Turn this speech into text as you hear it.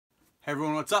Hey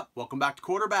everyone, what's up? Welcome back to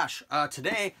Quarterbash.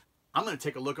 Today, I'm going to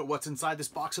take a look at what's inside this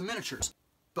box of miniatures.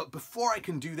 But before I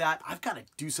can do that, I've got to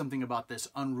do something about this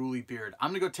unruly beard. I'm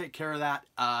going to go take care of that.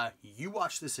 You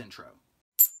watch this intro.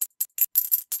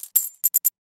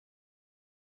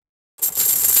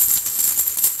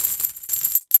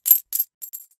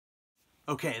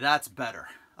 Okay, that's better.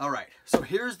 All right, so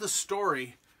here's the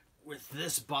story with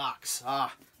this box.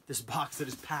 This box that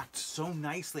is packed so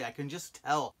nicely. I can just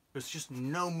tell there's just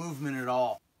no movement at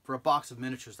all. For a box of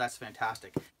miniatures, that's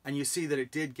fantastic. And you see that it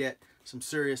did get some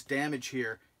serious damage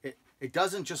here. It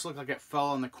doesn't just look like it fell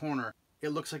on the corner. It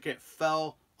looks like it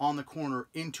fell on the corner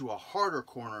into a harder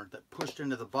corner that pushed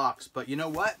into the box. But you know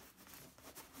what?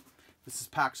 This is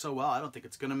packed so well, I don't think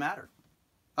it's gonna matter.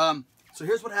 So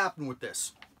here's what happened with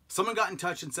this. Someone got in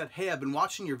touch and said, hey, I've been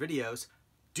watching your videos.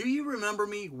 Do you remember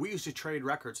me? We used to trade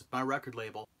records with my record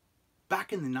label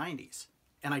back in the 90s.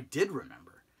 And I did remember.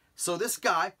 So this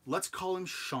guy, let's call him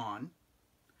Sean,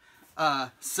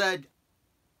 said,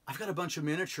 I've got a bunch of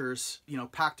miniatures,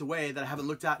 packed away that I haven't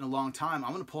looked at in a long time.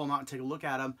 I'm going to pull them out and take a look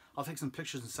at them. I'll take some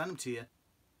pictures and send them to you.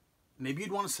 Maybe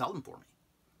you'd want to sell them for me.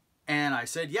 And I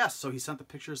said, yes. So he sent the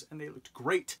pictures and they looked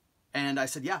great. And I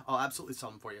said, yeah, I'll absolutely sell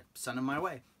them for you. Send them my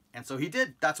way. And so he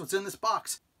did. That's what's in this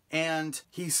box. And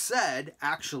he said,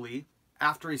 actually,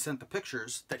 after he sent the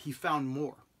pictures, that he found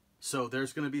more. So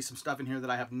there's going to be some stuff in here that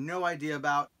I have no idea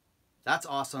about. That's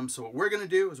awesome. So what we're going to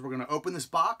do is we're going to open this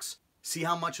box, see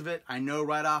how much of it I know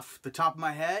right off the top of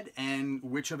my head and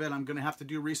which of it I'm going to have to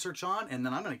do research on. And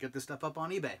then I'm going to get this stuff up on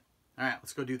eBay. All right,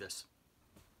 let's go do this.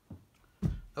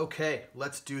 Okay,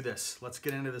 let's do this. Let's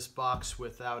get into this box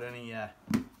without any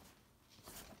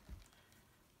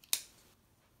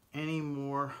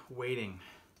more waiting.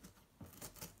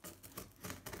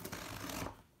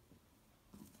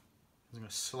 Using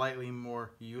a slightly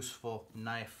more useful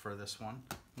knife for this one.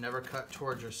 Never cut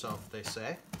towards yourself, they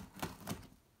say.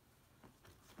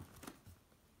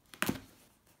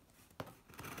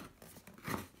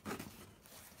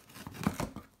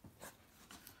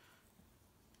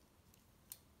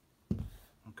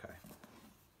 Okay.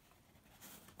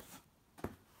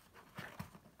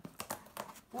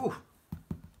 Ooh,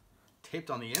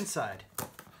 taped on the inside.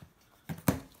 A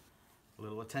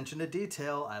little attention to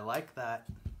detail, I like that.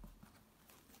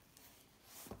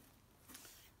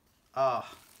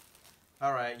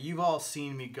 All right, you've all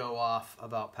seen me go off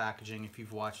about packaging if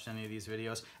you've watched any of these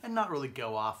videos, and not really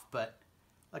go off, but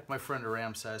like my friend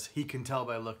Aram says, he can tell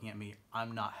by looking at me,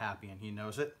 I'm not happy, and he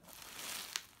knows it.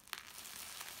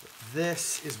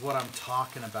 This is what I'm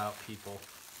talking about, people.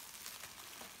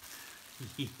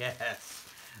 Yes,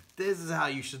 this is how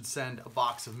you should send a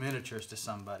box of miniatures to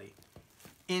somebody.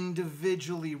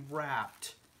 Individually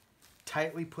wrapped,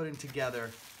 tightly put together,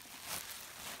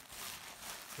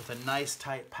 with a nice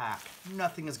tight pack.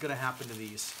 Nothing is going to happen to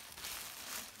these.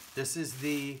 This is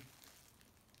the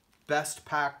best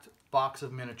packed box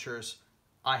of miniatures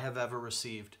I have ever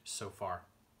received so far.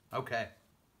 Okay.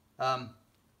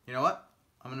 You know what?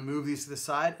 I'm going to move these to the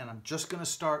side and I'm just going to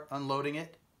start unloading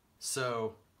it.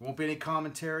 So there won't be any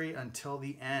commentary until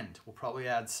the end. We'll probably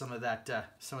add some of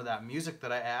that music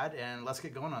that I add, and let's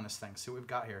get going on this thing. See what we've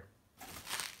got here.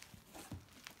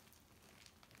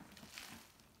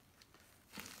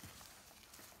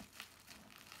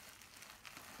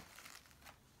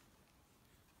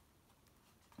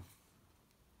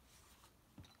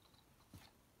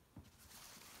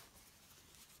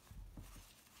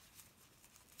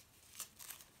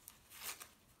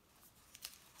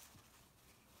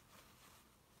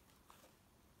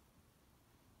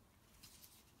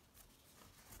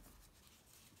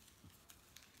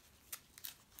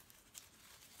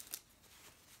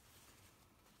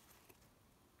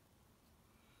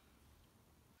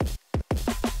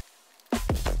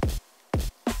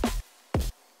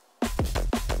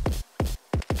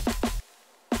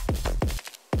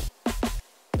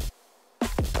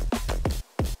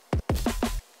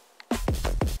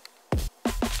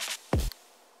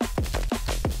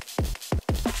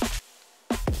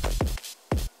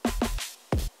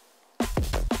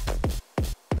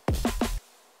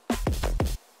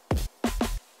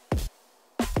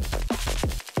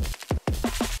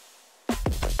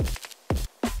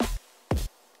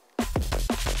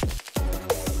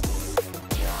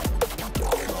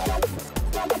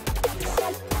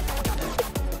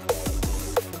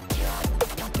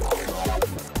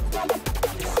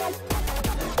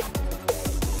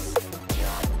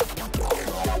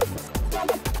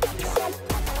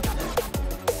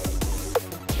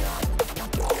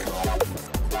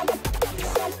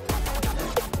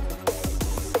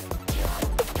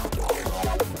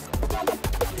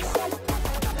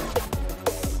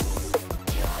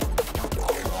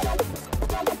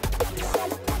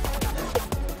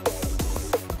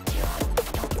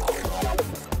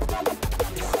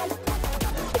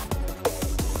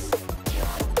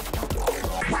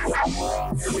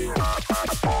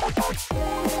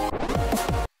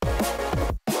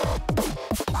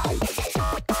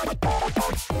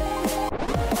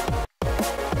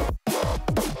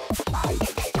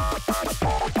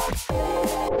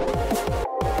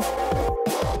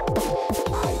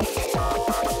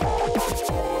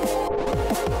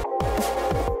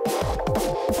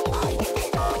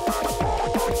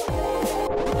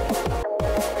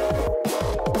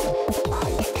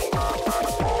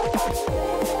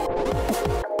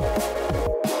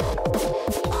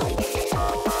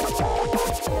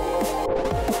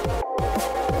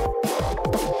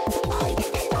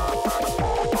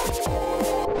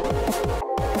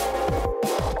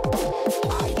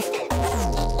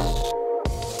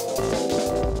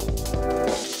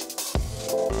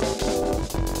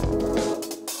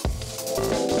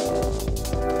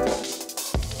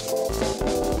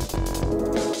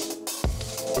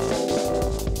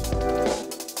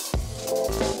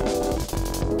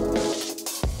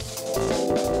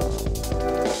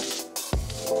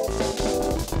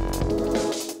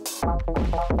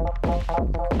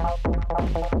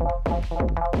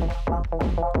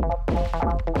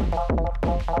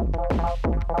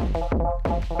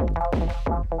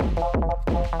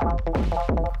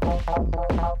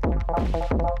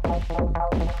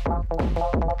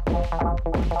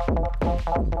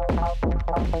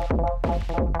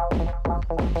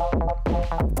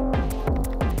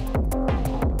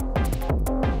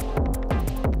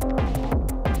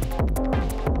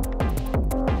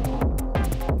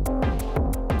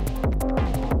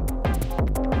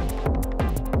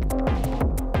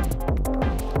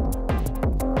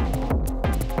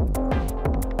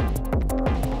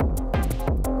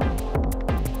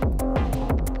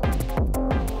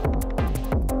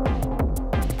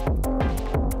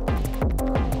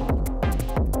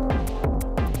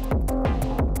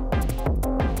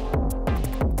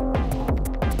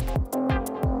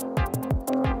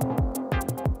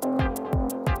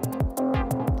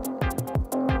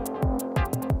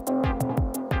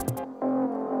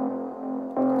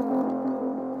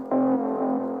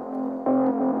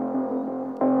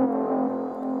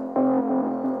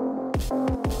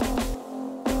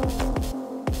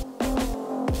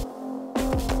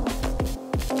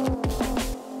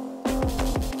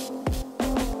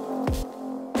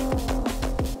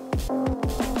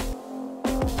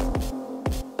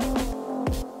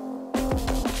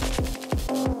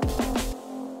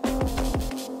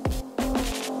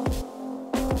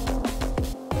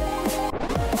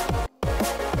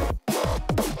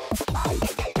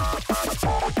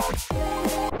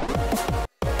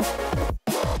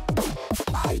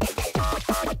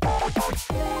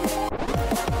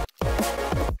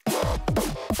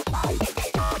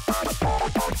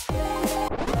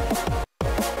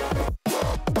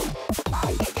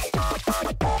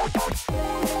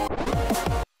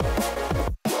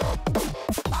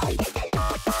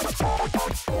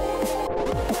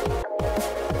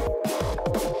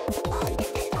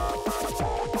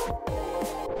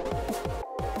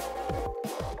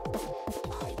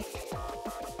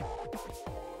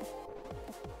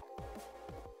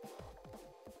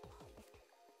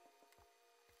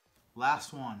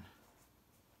 Last one.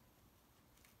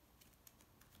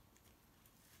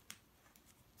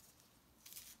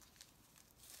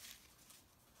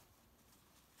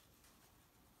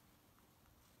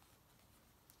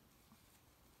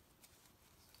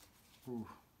 Ooh,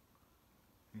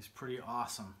 he's pretty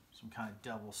awesome. Some kind of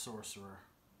devil sorcerer.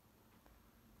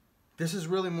 This is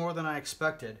really more than I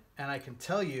expected, and I can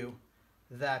tell you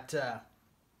that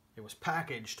it was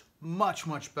packaged much,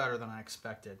 much better than I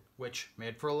expected, which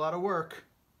made for a lot of work.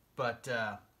 But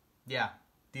yeah,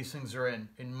 these things are in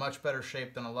much better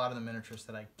shape than a lot of the miniatures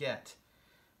that I get.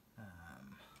 All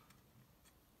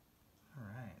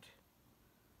right.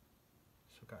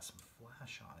 So got some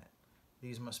flash on it.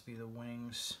 These must be the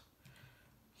wings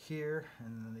here,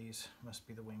 and then these must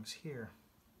be the wings here.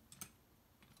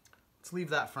 Let's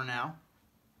leave that for now.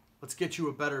 Let's get you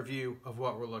a better view of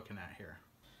what we're looking at here.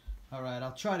 All right,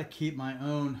 I'll try to keep my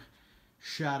own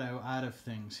shadow out of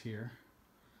things here.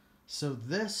 So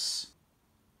this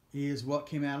is what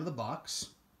came out of the box.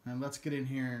 And let's get in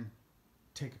here and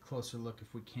take a closer look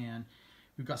if we can.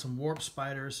 We've got some warp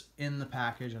spiders in the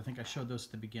package. I think I showed those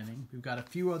at the beginning. We've got a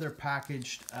few other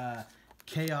packaged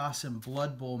Chaos and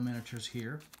Blood Bowl miniatures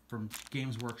here from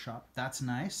Games Workshop. That's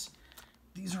nice.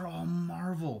 These are all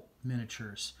Marvel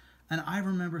miniatures. And I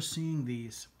remember seeing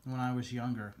these when I was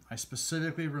younger. I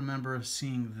specifically remember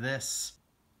seeing this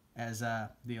as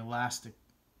the Elastic,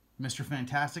 Mr.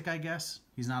 Fantastic, I guess.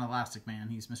 He's not Elastic Man,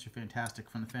 he's Mr. Fantastic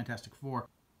from the Fantastic Four.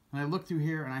 And I look through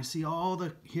here and I see all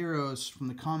the heroes from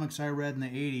the comics I read in the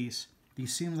 80s.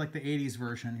 These seem like the 80s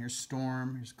version. Here's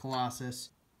Storm, here's Colossus,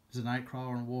 there's a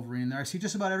Nightcrawler and Wolverine there. I see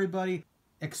just about everybody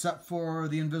except for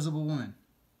the Invisible Woman.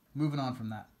 Moving on from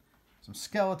that. Some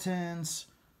skeletons,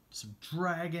 some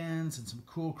dragons, and some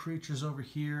cool creatures over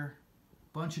here.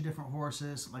 Bunch of different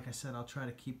horses. Like I said, I'll try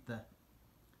to keep the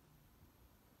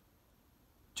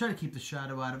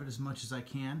shadow out of it as much as I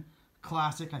can.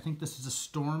 Classic. I think this is a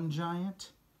Storm Giant.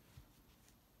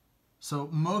 So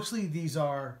mostly these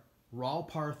are Ral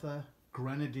Partha,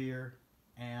 Grenadier,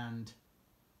 and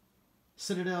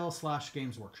Citadel /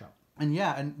 Games Workshop. And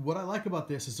yeah, and what I like about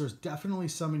this is there's definitely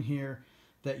some in here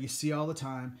that you see all the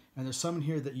time, and there's some in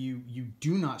here that you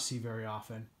do not see very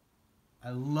often. I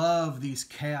love these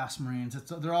Chaos Marines.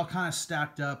 They're all kind of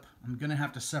stacked up. I'm going to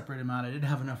have to separate them out. I didn't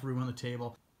have enough room on the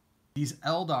table. These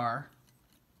Eldar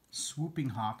Swooping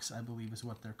Hawks, I believe is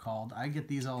what they're called. I get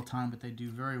these all the time, but they do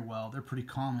very well. They're pretty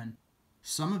common.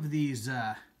 Some of these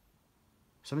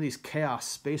Chaos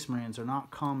Space Marines are not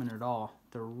common at all.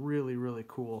 They're really, really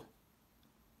cool.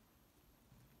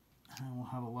 And we'll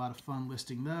have a lot of fun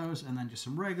listing those, and then just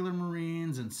some regular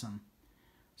Marines and some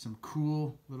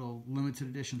cool little limited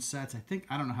edition sets.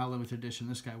 I don't know how limited edition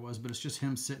this guy was, but it's just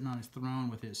him sitting on his throne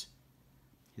with his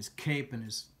cape and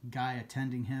his guy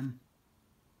attending him.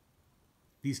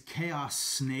 These Chaos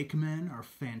Snake Men are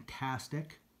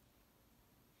fantastic.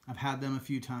 I've had them a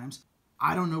few times.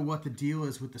 I don't know what the deal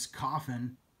is with this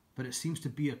coffin, but it seems to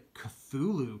be a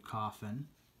Cthulhu coffin.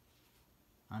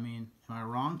 I mean, am I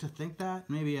wrong to think that?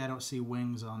 Maybe I don't see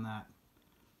wings on that.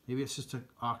 Maybe it's just an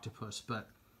octopus, but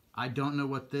I don't know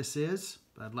what this is.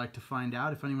 But I'd like to find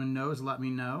out. If anyone knows, let me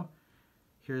know.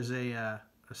 Here's a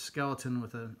skeleton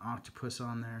with an octopus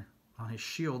on there, on his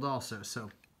shield also. So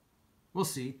we'll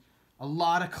see. A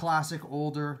lot of classic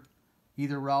older,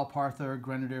 either Ral Partha or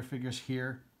Grenadier figures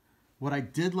here. What I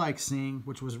did like seeing,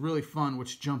 which was really fun,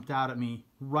 which jumped out at me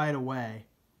right away,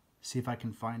 see if I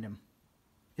can find him.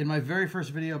 In my very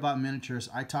first video about miniatures,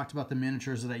 I talked about the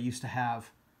miniatures that I used to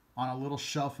have on a little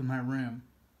shelf in my room,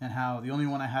 and how the only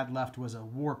one I had left was a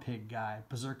War Pig guy,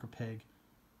 Berserker Pig.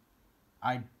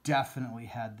 I definitely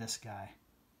had this guy.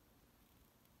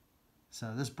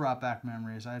 So this brought back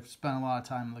memories. I've spent a lot of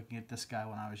time looking at this guy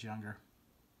when I was younger.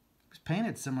 He was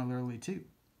painted similarly too.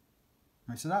 All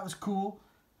right, so that was cool.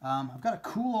 I've got a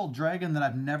cool old dragon that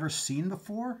I've never seen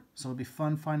before, so it'll be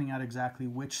fun finding out exactly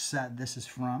which set this is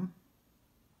from.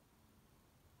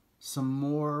 Some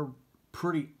more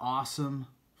pretty awesome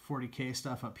 40K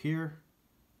stuff up here.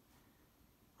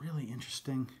 Really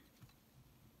interesting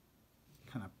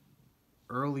kind of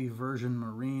early version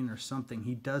Marine or something.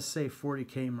 He does say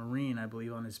 40K Marine, I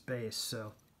believe, on his base.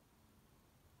 So,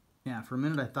 yeah, for a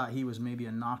minute I thought he was maybe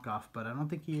a knockoff, but I don't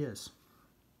think he is.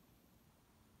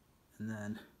 And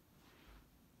then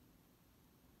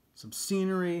some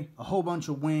scenery, a whole bunch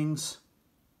of wings,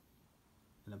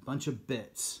 and a bunch of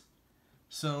bits.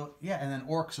 So, yeah, and then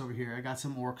orcs over here. I got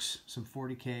some orcs, some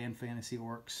 40K and fantasy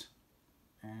orcs.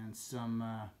 And some,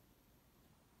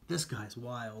 this guy's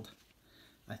wild.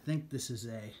 I think this is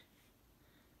a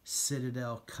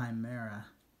Citadel Chimera.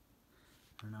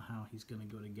 I don't know how he's going to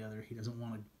go together. He doesn't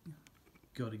want to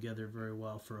go together very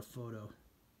well for a photo.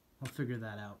 I'll figure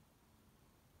that out.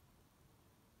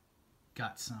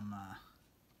 Got some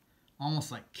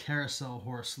almost like carousel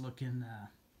horse looking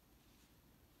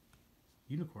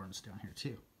unicorns down here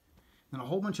too. And a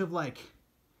whole bunch of like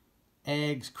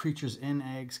eggs, creatures in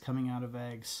eggs, coming out of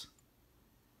eggs.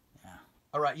 Yeah.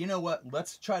 All right, you know what?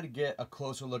 Let's try to get a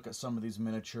closer look at some of these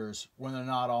miniatures when they're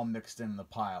not all mixed in the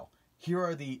pile. Here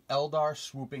are the Eldar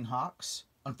Swooping Hawks.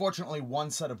 Unfortunately, one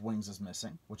set of wings is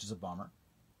missing, which is a bummer.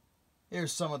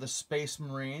 Here's some of the Space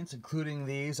Marines, including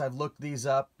these. I've looked these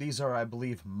up. These are, I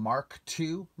believe, Mark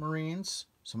II Marines.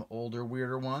 Some older,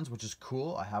 weirder ones, which is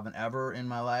cool. I haven't ever in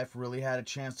my life really had a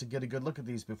chance to get a good look at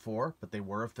these before, but they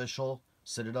were official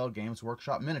Citadel Games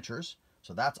Workshop miniatures,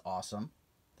 so that's awesome.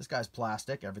 This guy's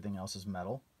plastic, everything else is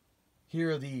metal. Here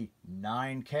are the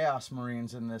 9 Chaos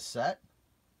Marines in this set.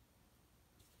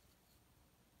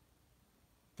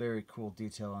 Very cool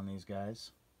detail on these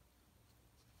guys.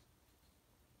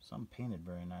 Some painted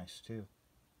very nice too.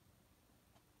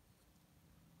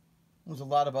 There's a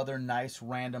lot of other nice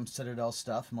random Citadel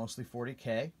stuff, mostly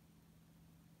 40K.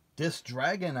 This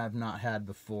dragon I've not had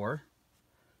before.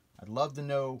 I'd love to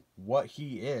know what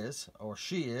he is, or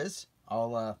she is.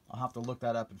 I'll have to look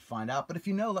that up and find out. But if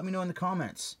you know, let me know in the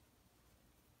comments.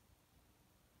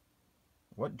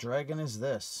 What dragon is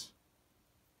this?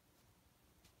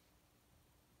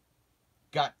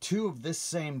 Got 2 of this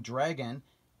same dragon.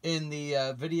 In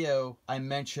the video, I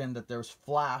mentioned that there's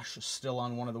flash still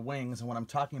on one of the wings, and what I'm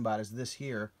talking about is this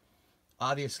here.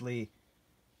 Obviously,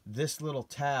 this little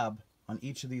tab on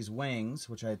each of these wings,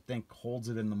 which I think holds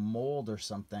it in the mold or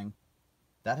something,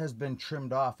 that has been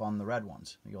trimmed off on the red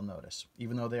ones, you'll notice,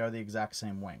 even though they are the exact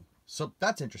same wing. So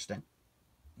that's interesting.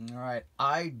 All right,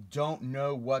 I don't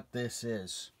know what this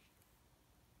is.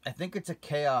 I think it's a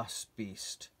Chaos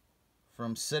Beast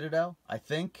from Citadel, I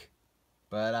think,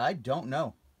 but I don't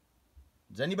know.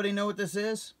 Does anybody know what this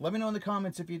is? Let me know in the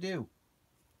comments if you do.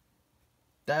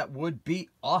 That would be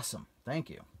awesome. Thank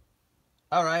you.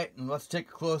 All right, and let's take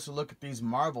a closer look at these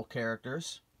Marvel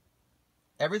characters.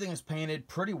 Everything is painted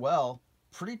pretty well.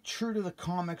 Pretty true to the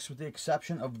comics with the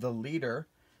exception of the leader.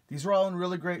 These are all in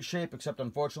really great shape, except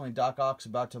unfortunately Doc Ock's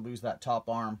about to lose that top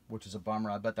arm, which is a bummer.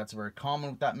 I bet that's very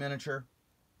common with that miniature.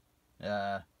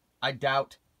 I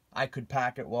doubt I could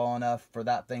pack it well enough for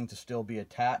that thing to still be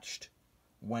attached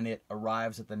when it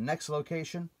arrives at the next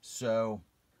location. So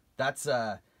that's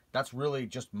really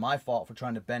just my fault for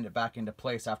trying to bend it back into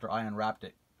place after I unwrapped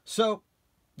it. So,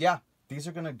 yeah. These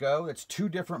are going to go. It's 2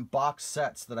 different box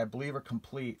sets that I believe are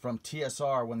complete from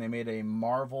TSR when they made a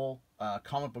Marvel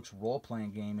comic books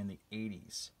role-playing game in the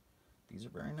 80s. These are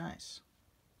very nice.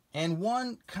 And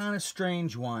one kind of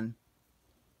strange one.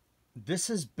 This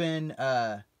has been,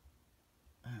 I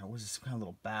don't know, was this kind of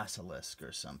little basilisk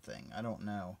or something? I don't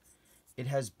know. It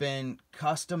has been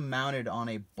custom mounted on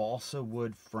a balsa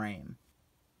wood frame.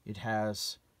 It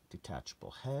has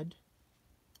detachable head.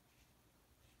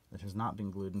 That has not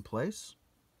been glued in place.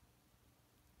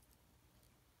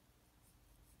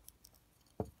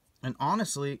 And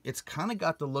honestly, it's kind of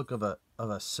got the look of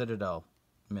a Citadel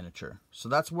miniature. So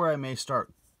that's where I may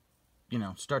start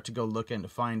to go looking to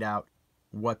find out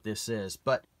what this is.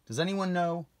 But does anyone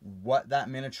know what that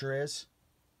miniature is?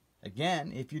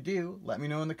 Again, if you do, let me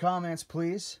know in the comments,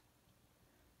 please.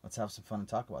 Let's have some fun and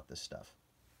talk about this stuff.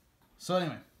 So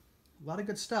anyway, a lot of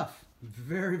good stuff.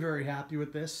 Very, very happy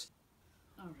with this.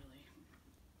 Oh, really?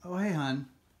 Oh, hey, hon.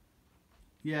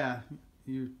 Yeah,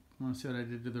 you want to see what I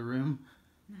did to the room?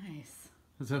 Nice.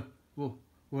 So, well,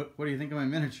 what do you think of my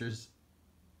miniatures?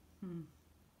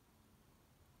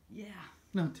 Yeah.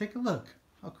 No, take a look.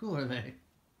 How cool are they?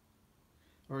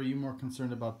 Or are you more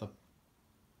concerned about the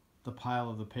the pile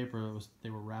of the paper that they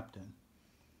were wrapped in.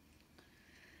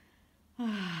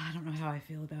 I don't know how I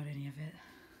feel about any of it.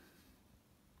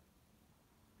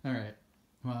 All right.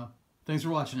 Well, thanks for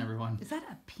watching, everyone. Is that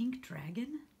a pink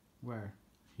dragon? Where?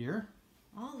 Here?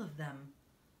 All of them.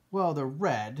 Well, they're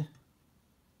red.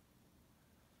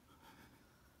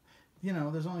 You know,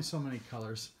 there's only so many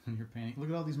colors in your painting. Look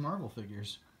at all these Marvel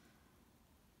figures.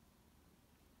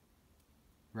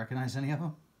 Recognize any of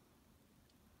them?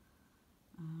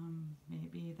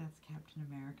 Maybe that's Captain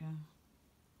America.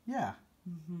 Yeah.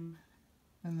 Mm-hmm.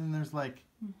 And then there's like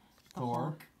Thor.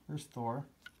 Hulk. There's Thor.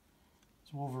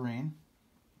 There's Wolverine.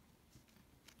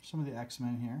 Some of the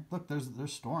X-Men here. Look, there's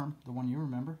Storm, the one you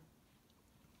remember.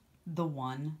 The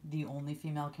only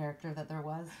female character that there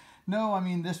was? No, I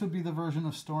mean, this would be the version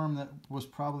of Storm that was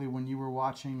probably when you were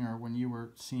watching or when you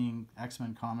were seeing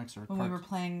X-Men comics or when we were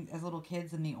playing as little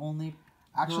kids and the only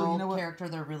you know what? character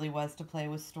there really was to play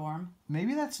was Storm.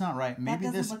 Maybe that's not right. Maybe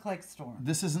that doesn't look like Storm.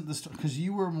 This isn't the Storm, because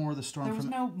you were more the Storm. There was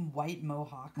no white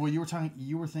mohawk. Well, you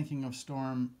were thinking of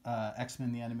Storm,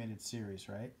 X-Men the animated series,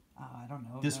 right? I don't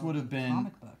know. This would have been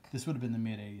comic book. This would have been the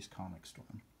mid-'80s comic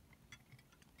Storm.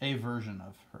 A version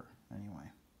of her, anyway.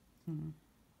 Hmm.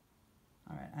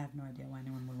 All right, I have no idea why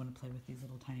anyone would want to play with these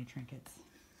little tiny trinkets.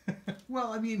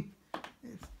 Well, I mean,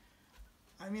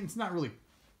 it's not really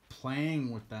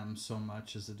playing with them so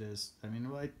much as it is. I mean,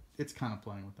 it's kind of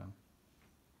playing with them.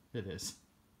 It is.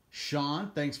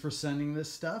 Sean, thanks for sending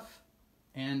this stuff.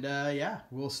 And yeah,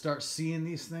 we'll start seeing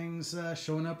these things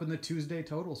showing up in the Tuesday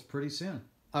totals pretty soon.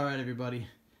 All right, everybody.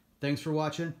 Thanks for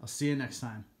watching. I'll see you next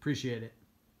time. Appreciate it.